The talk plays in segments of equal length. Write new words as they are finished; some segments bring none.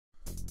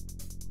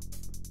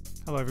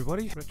Hello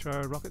everybody,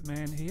 Retro Rocket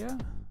Man here.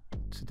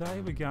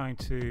 Today we're going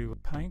to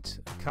paint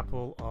a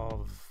couple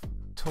of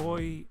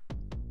toy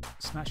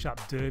smash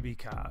up derby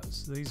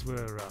cars. These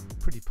were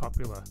pretty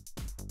popular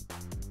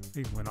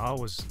even when I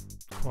was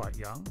quite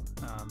young.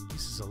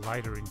 This is a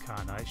later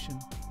incarnation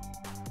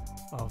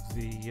of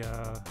the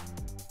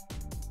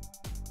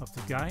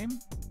game.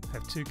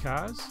 Have two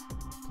cars,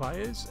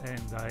 players, and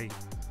they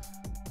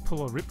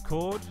pull a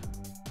ripcord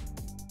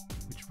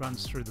which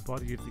runs through the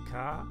body of the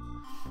car,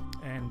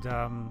 and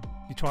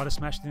you try to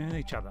smash them in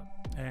each other.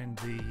 And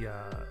the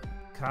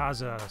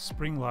cars are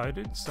spring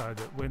loaded so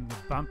that when the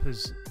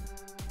bumpers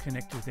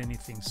connect with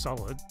anything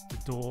solid,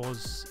 the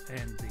doors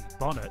and the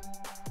bonnet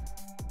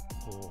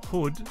or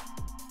hood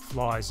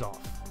flies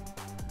off.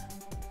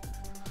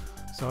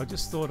 So I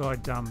just thought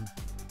I'd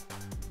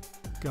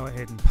go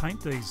ahead and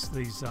paint these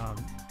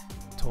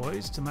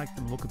toys to make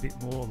them look a bit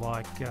more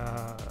like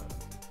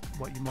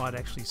what you might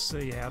actually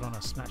see out on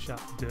a smash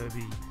up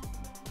derby,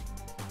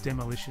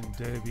 demolition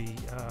derby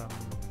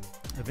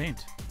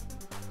event.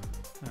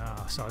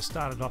 So I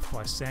started off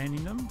by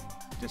sanding them,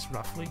 just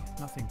roughly,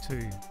 nothing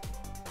too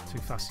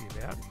fussy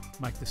about.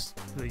 Make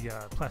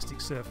the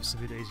plastic surface a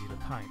bit easier to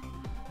paint,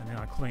 and then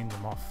I cleaned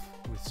them off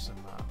with some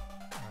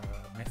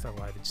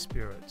methylated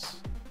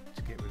spirits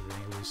to get rid of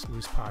any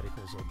loose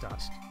particles or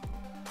dust.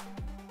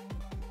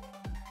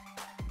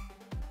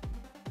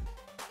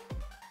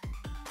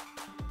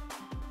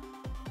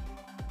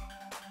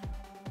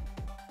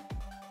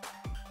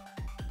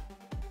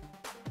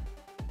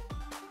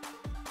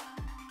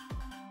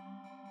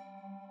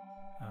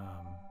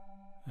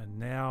 And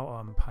now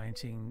I'm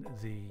painting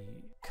the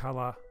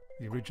colour,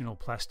 the original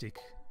plastic,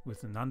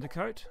 with an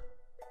undercoat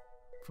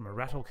from a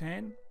rattle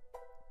can,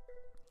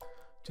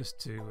 just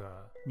to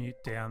mute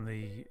down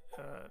the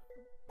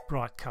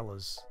bright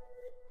colours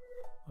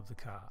of the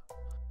car.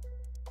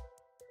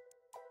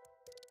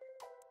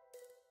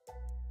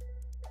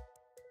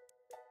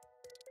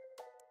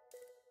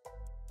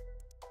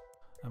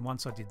 And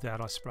once I did that,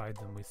 I sprayed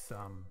them with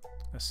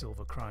a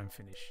silver chrome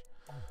finish.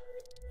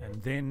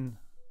 And then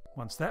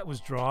once that was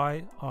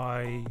dry,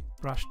 I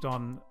brushed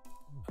on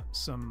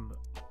some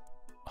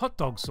hot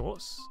dog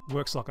sauce.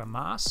 Works like a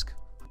mask.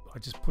 I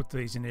just put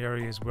these in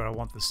areas where I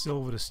want the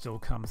silver to still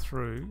come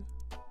through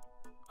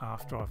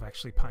after I've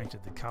actually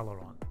painted the colour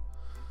on.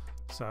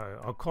 So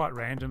I'm quite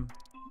random.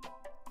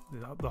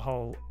 The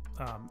whole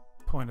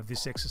point of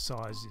this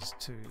exercise is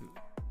to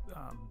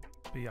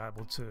be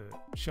able to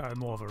show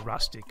more of a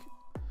rustic,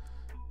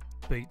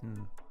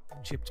 beaten,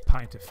 chipped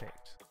paint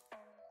effect.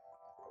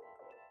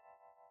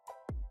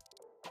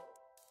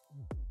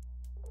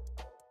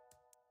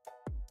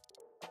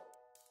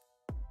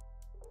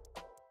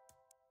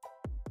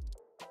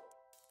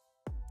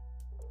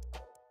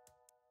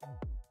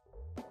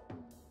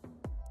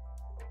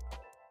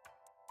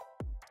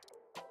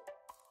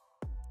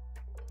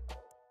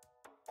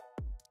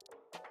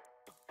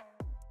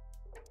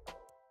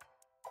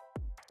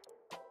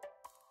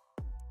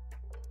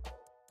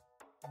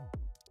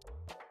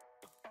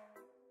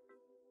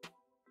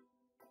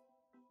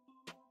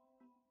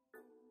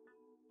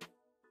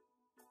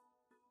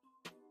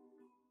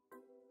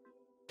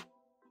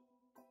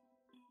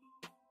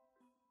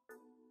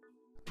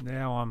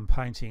 Now I'm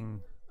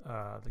painting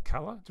the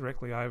colour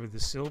directly over the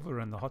silver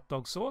and the hot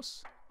dog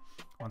sauce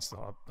once the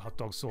hot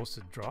dog sauce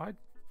had dried.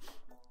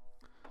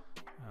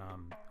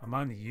 I'm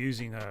only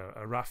using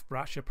a rough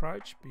brush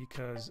approach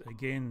because,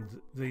 again,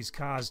 these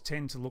cars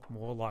tend to look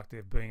more like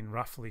they've been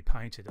roughly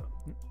painted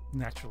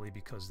naturally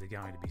because they're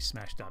going to be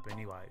smashed up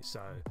anyway,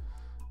 so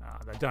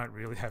they don't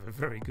really have a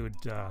very good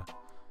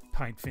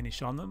paint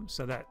finish on them,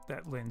 so that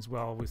lends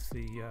well with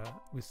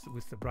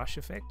the brush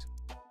effect.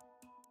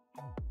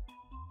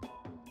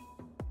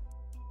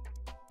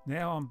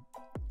 Now I'm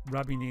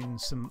rubbing in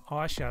some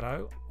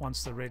eyeshadow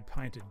once the red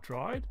paint had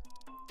dried.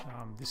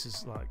 This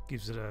is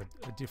gives it a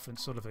different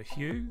sort of a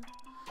hue,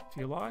 if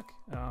you like.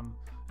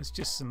 It's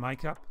just some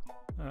makeup,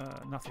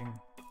 nothing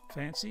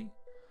fancy,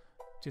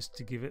 just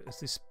to give it.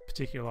 This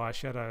particular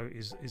eyeshadow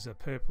is a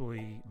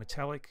purpley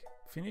metallic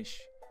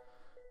finish,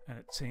 and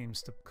it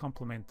seems to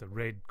complement the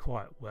red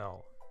quite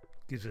well.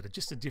 Gives it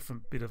just a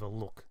different bit of a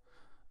look,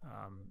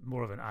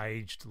 more of an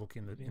aged look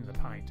in the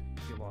paint,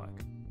 if you like.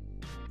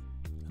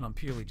 And I'm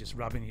purely just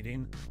rubbing it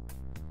in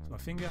with my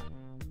finger,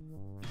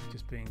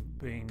 just being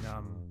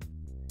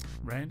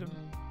random,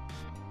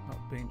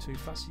 not being too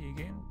fussy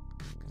again,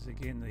 because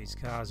again these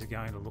cars are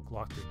going to look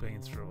like they've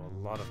been through a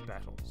lot of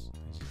battles.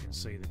 As you can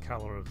see, the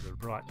colour of the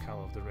bright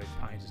colour of the red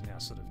paint is now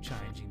sort of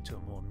changing to a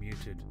more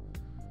muted,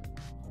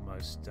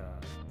 almost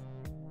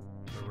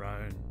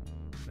maroon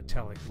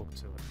metallic look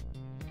to it,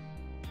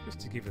 just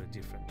to give it a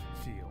different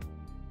feel.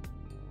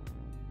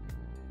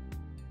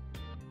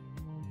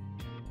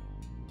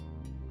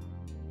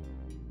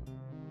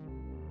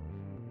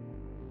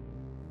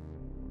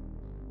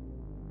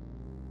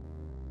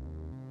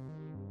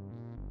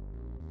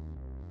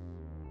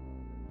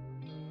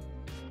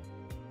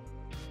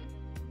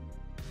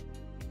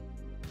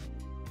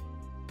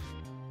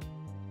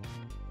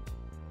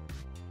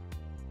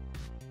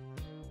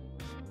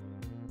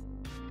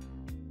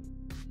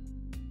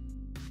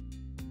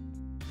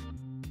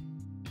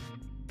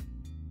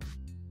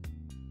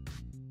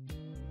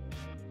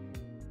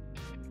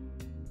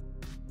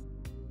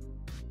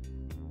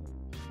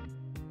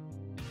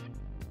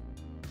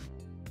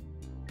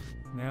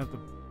 Now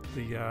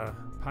the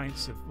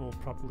paints have all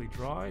properly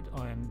dried,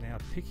 I am now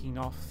picking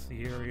off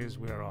the areas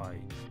where I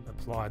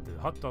applied the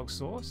hot dog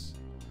sauce,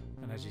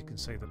 and as you can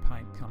see the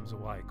paint comes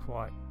away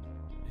quite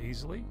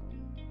easily.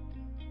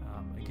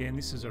 Again,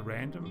 this is a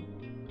random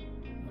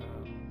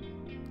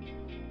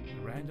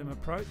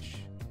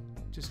approach,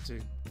 just to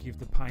give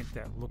the paint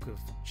that look of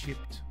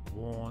chipped,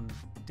 worn,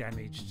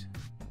 damaged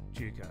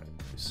Duco.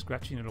 Just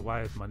scratching it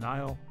away with my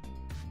nail,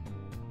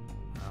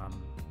 and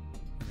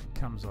it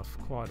comes off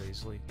quite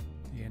easily.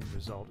 The end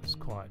result is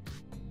quite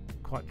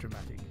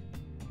dramatic.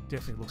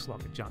 Definitely looks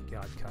like a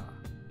junkyard car.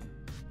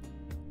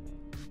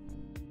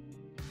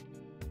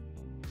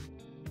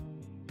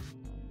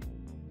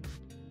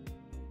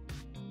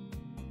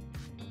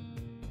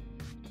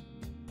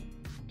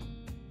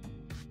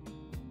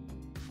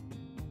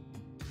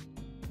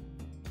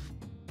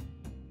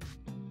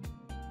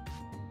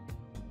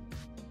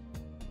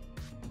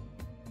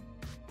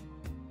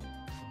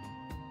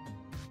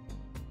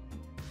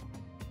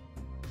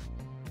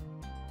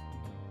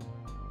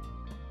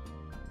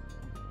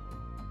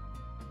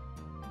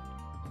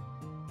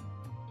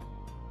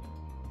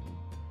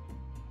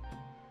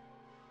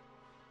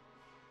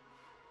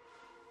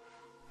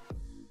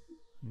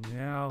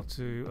 Now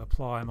to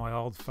apply my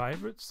old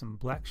favourite, some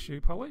black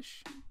shoe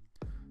polish,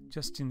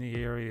 just in the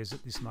areas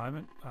at this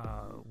moment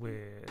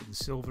where the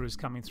silver is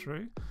coming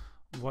through.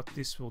 What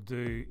this will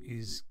do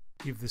is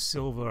give the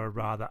silver a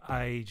rather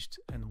aged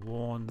and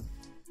worn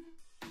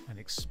and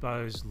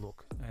exposed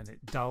look, and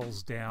it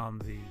dulls down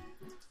the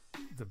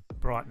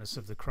brightness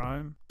of the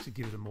chrome to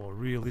give it a more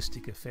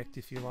realistic effect,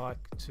 if you like,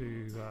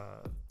 to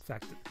the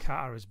fact that the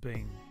car has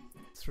been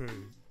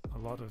through a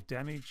lot of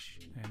damage.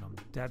 And I'm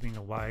dabbing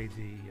away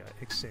the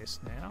excess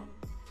now,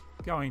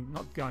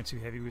 not going too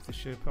heavy with the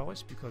shoe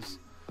polish, because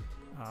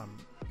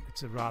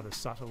it's a rather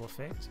subtle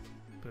effect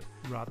but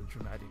rather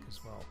dramatic as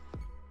well.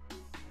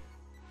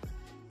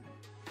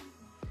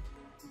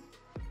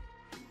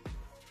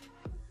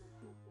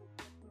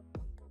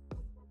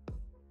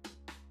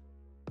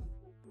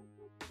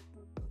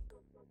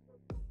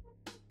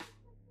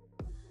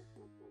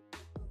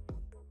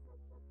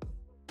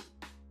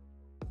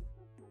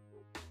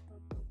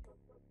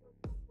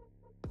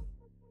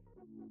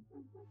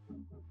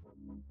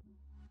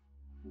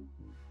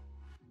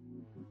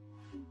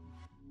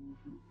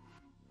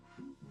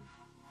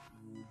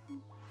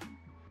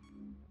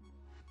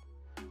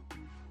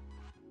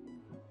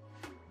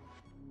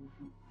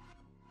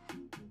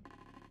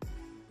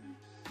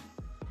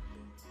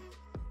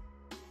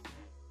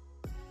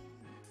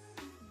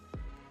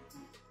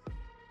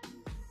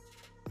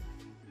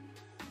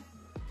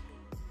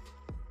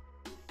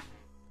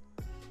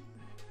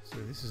 So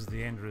this is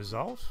the end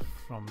result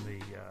from the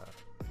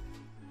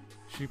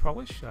shoe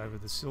polish over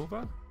the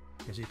silver.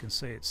 As you can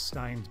see, it's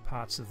stained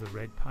parts of the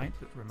red paint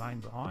that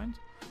remain behind,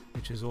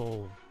 which is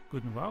all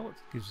good and well. It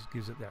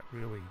gives it that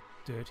really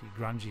dirty,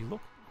 grungy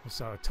look.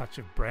 Also a touch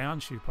of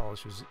brown shoe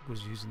polish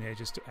was used in there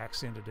just to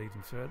accent it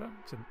even further,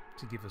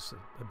 to give us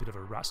a bit of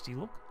a rusty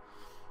look.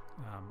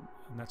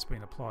 And that's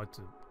been applied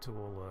to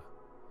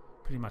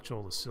pretty much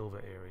all the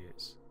silver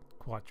areas.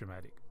 Quite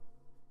dramatic.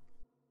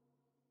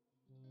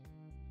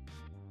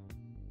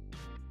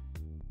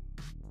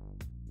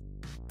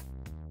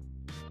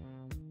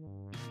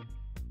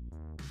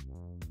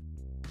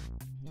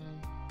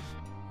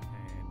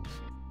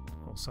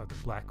 Also, the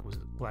black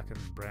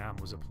and brown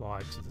was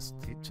applied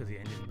to the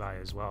engine bay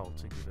as well,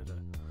 to give it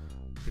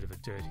a bit of a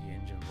dirty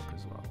engine look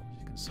as well, as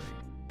you can see.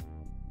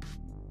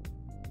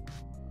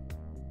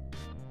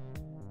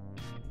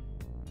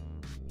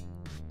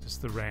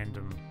 Just the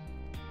random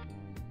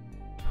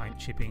paint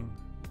chipping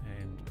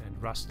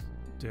and rust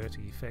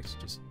dirty effects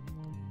just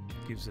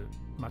gives it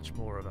much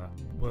more of a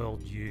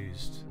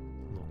world-used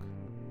look.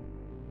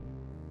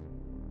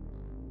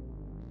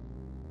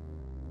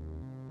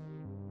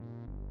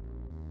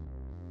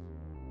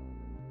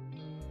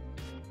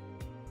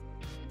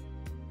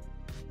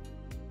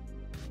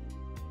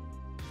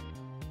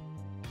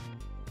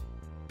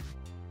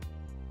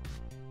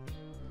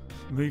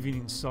 Moving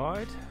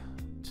inside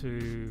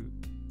to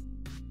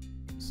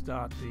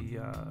start the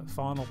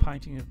final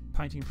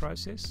painting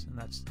process, and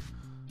that's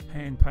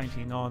hand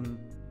painting on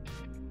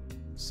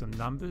some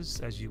numbers,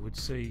 as you would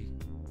see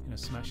in a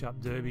smash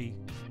up derby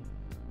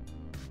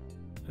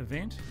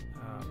event.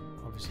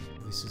 Obviously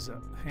this is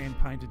hand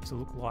painted to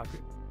look like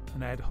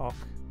an ad hoc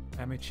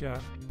amateur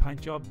paint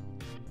job,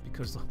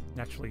 because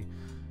naturally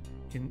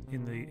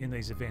in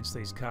these events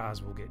these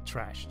cars will get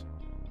trashed,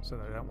 so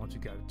they don't want to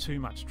go to too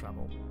much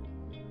trouble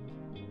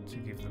to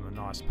give them a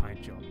nice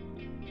paint job.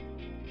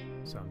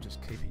 So I'm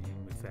just keeping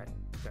in with that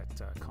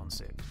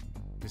concept.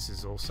 This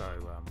is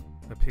also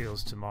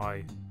appeals to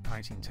my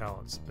painting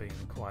talents, being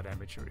quite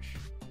amateurish,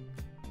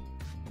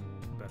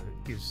 but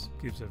it gives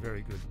a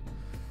very good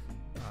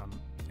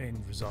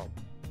end result.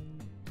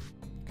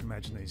 You can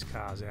imagine these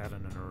cars out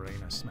in an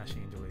arena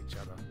smashing into each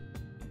other.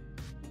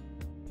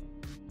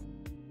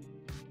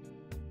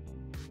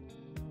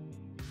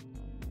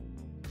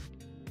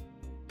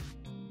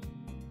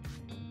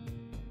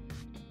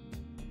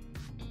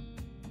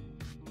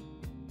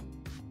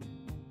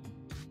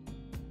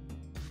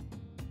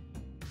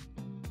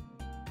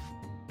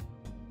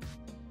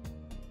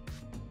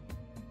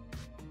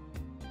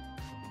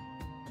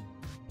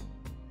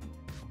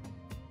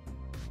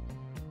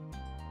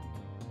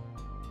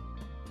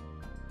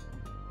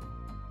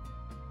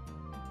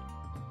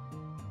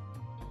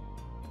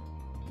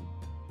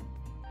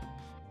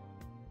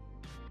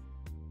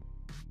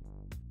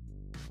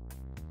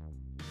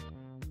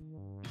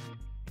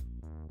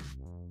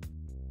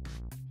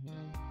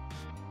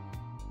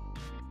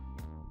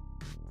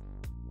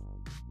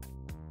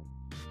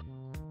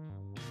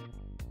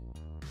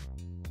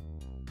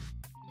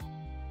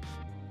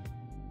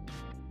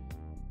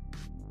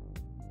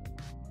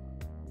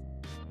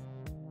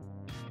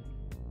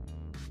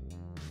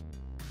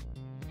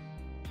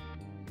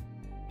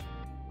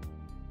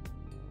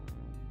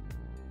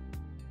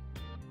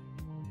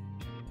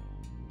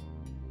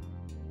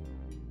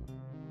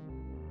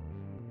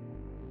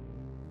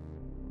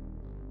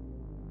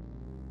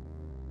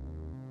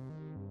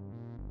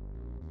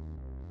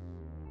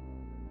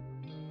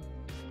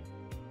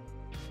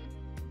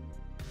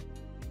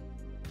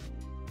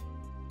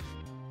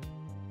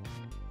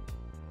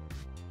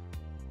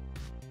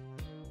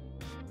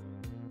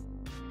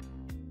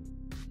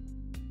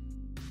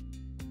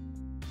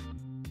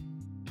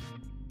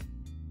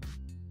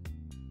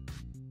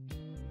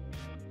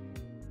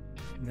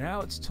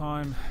 Now it's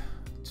time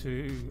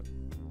to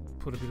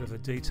put a bit of a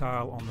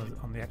detail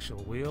on the actual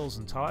wheels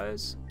and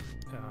tyres.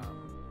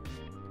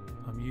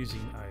 I'm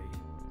using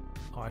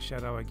a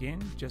eyeshadow again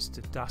just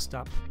to dust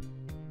up,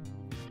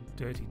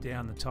 dirty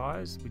down the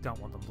tyres. We don't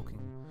want them looking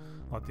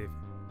like they've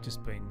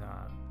just been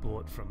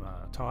bought from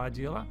a tyre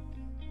dealer.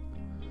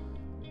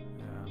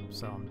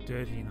 So I'm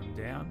dirtying them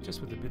down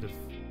just with a bit of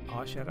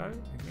eyeshadow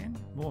again.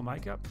 More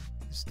makeup.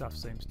 This stuff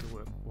seems to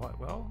work quite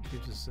well.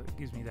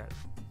 Gives me that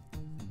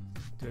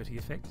dirty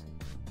effect.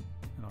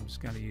 And I'm just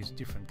going to use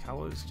different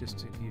colours just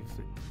to give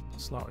it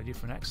slightly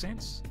different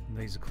accents. And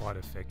these are quite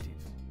effective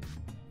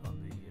on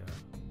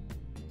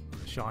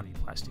the shiny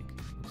plastic.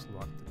 Looks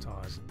like the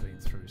tyres have been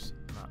through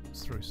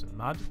some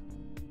mud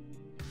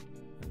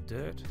and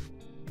dirt.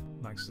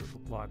 Makes it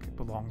look like it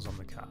belongs on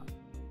the car.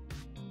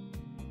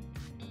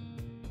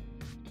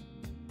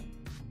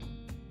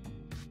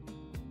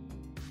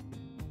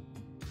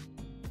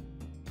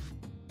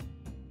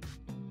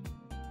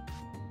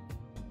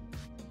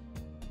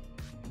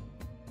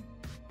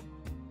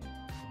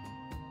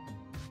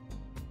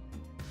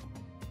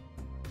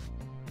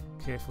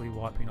 Carefully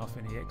wiping off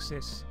any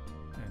excess,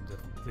 and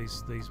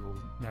these will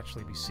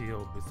naturally be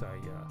sealed with a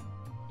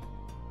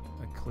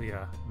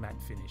clear matte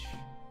finish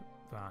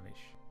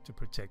varnish to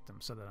protect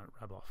them so they don't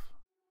rub off.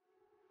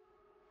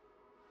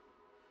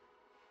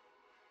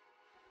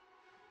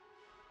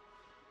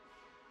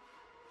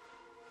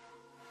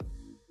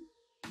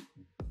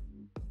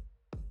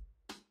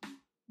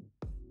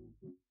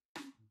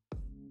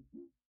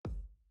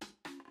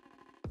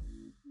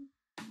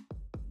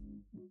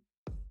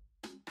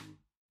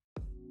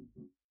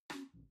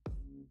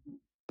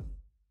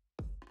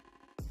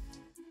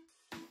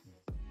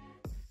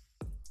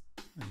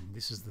 And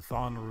this is the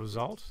final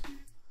result.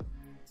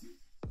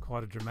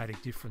 Quite a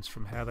dramatic difference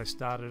from how they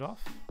started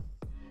off.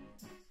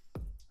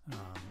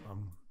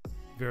 I'm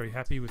very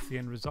happy with the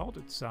end result.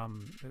 It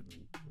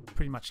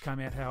pretty much came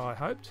out how I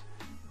hoped.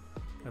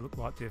 They look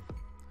like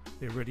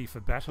they're ready for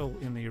battle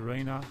in the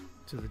arena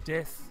to the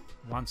death,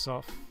 once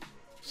off,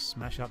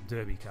 smash up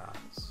derby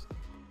cars.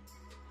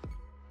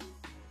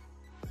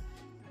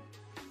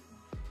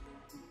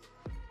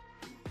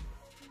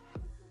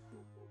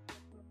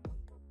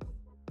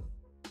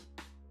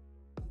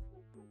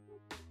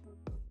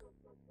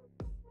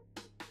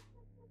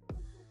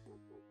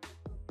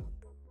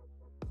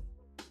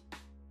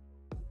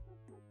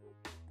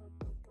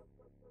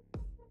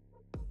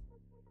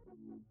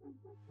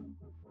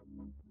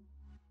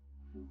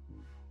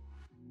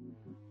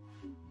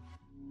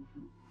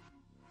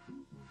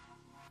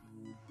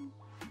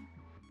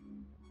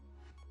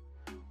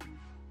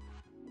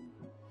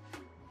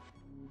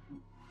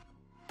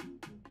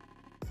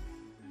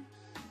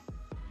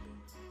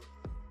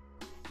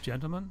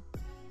 Gentlemen,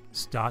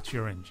 start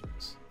your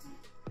engines.